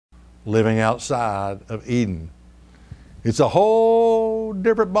living outside of Eden. It's a whole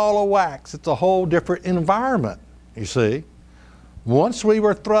different ball of wax. It's a whole different environment, you see. Once we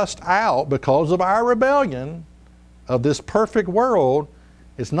were thrust out because of our rebellion of this perfect world,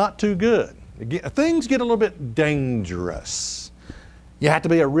 it's not too good. Things get a little bit dangerous. You have to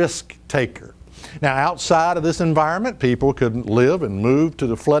be a risk taker. Now, outside of this environment, people could live and move to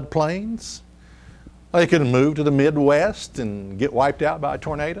the floodplains. They could move to the Midwest and get wiped out by a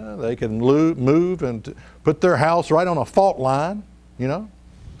tornado. They can move and put their house right on a fault line, you know.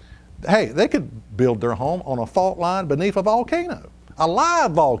 Hey, they could build their home on a fault line beneath a volcano, a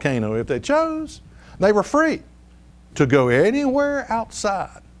live volcano if they chose. They were free to go anywhere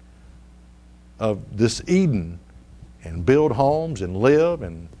outside of this Eden and build homes and live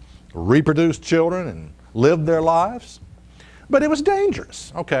and reproduce children and live their lives. But it was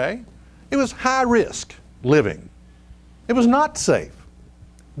dangerous, okay? It was high risk living. It was not safe.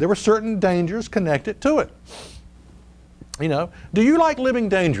 There were certain dangers connected to it. You know, do you like living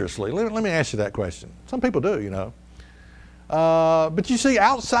dangerously? Let me ask you that question. Some people do, you know. But you see,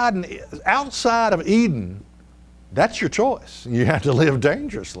 outside of Eden, that's your choice. You have to live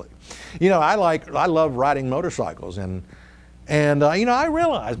dangerously. You know, I love riding motorcycles, and you know, I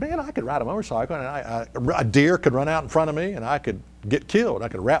realized, man, I could ride a motorcycle, and a deer could run out in front of me, and I could get killed. I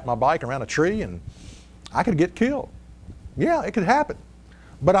could wrap my bike around a tree, and I could get killed. Yeah, it could happen.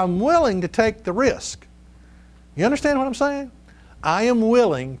 But I'm willing to take the risk. You understand what I'm saying? I am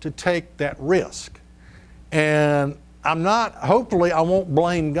willing to take that risk. And hopefully I won't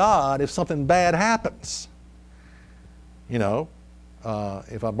blame God if something bad happens. You know,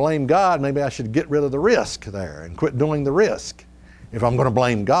 if I blame God, maybe I should get rid of the risk there and quit doing the risk if I'm going to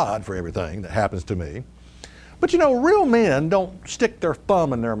blame God for everything that happens to me. But you know, real men don't stick their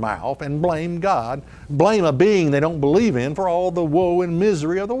thumb in their mouth and blame God, blame a being they don't believe in for all the woe and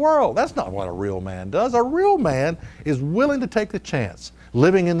misery of the world. That's not what a real man does. A real man is willing to take the chance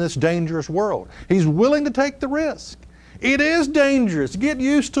living in this dangerous world. He's willing to take the risk. It is dangerous. Get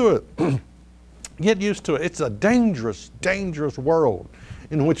used to it. Get used to it. It's a dangerous, dangerous world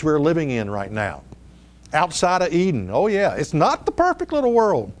in which we're living in right now. Outside of Eden. Oh yeah, it's not the perfect little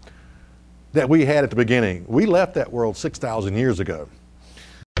world that we had at the beginning. We left that world 6,000 years ago.